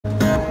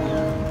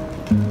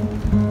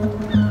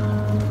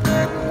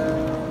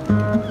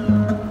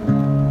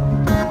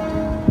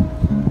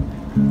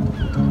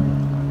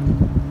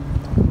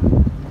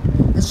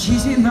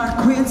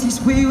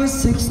we were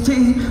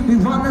 16, we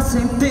want the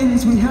same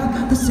things, we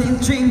had the same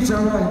dreams,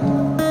 alright.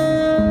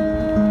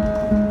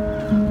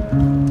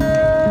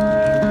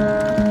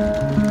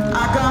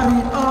 I got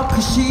it all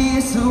cause she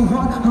is the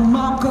one. Her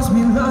mom calls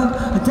me love,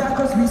 her dad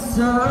calls me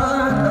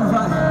son,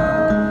 alright.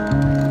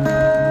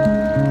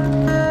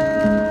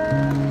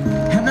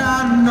 And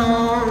I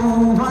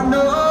know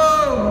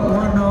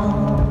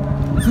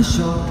for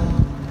sure,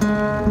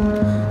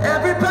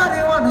 everybody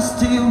wanna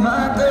steal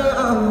my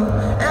girl,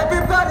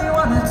 everybody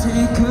wanna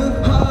take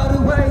her heart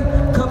away.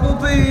 Couple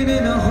being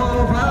in a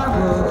whole wide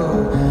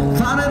world,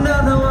 find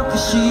another one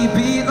cause she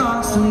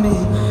belongs to me.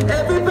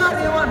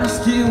 Everybody wanna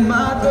steal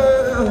my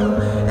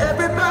girl,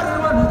 everybody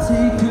wanna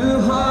take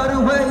her heart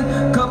away.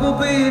 Couple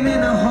being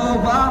in a whole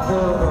wide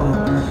world,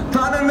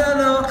 find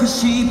another one cause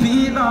she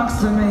belongs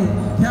to me.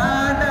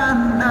 Na na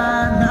na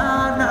na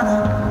na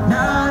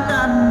na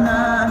na na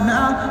na.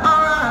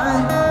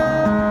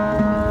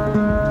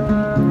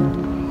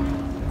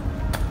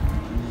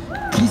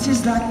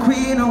 She's like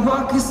queen, her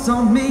walk is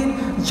so mean.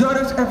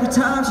 Jordans every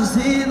time she's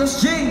in those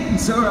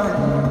jeans, alright.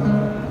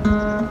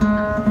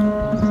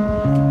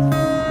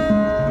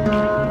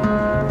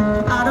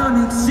 I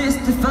don't exist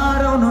if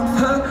I don't have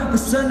her. The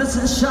sun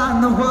doesn't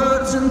shine, the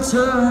world doesn't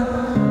turn,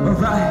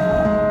 alright.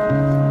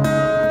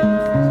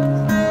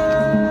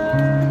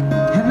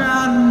 And I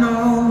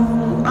know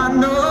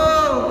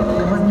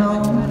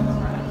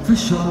for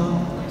sure,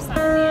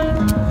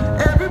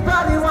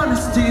 everybody wanna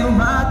steal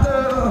my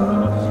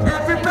girl,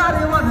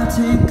 everybody wanna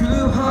take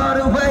her heart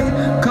away.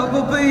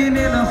 Couple being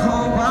in a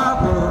whole wide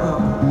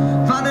world,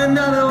 find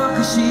another one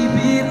cause she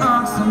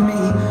belongs to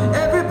me.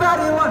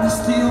 Everybody wanna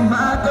steal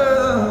my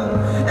girl,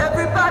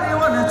 everybody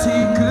wanna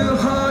take her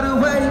heart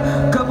away.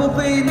 Couple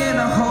being in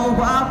a whole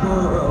wide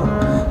world,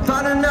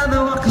 find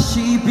another one cause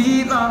she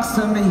belongs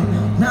to me.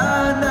 Na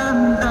na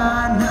na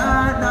na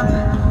na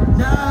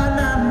na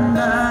na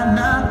na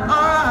na.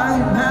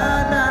 Alright, na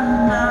na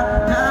na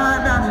na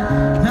na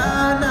na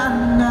na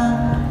na.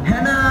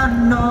 And I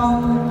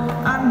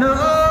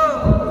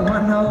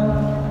know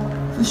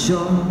for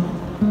sure,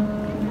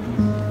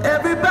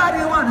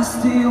 everybody wanna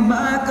steal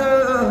my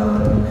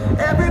girl,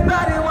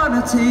 everybody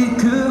wanna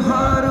take her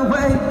heart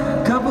away.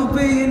 Couple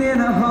being in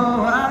a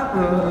whole wide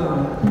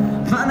world,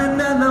 find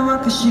another one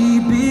cause she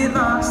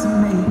belongs to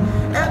me.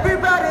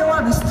 Everybody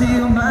wanna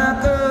steal my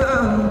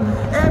girl,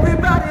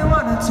 everybody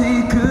wanna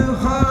take her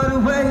heart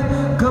away.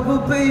 Couple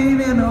being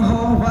in a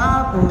whole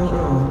wide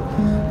world,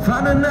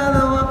 find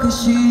another one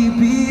cause she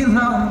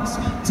belongs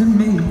to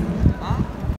me.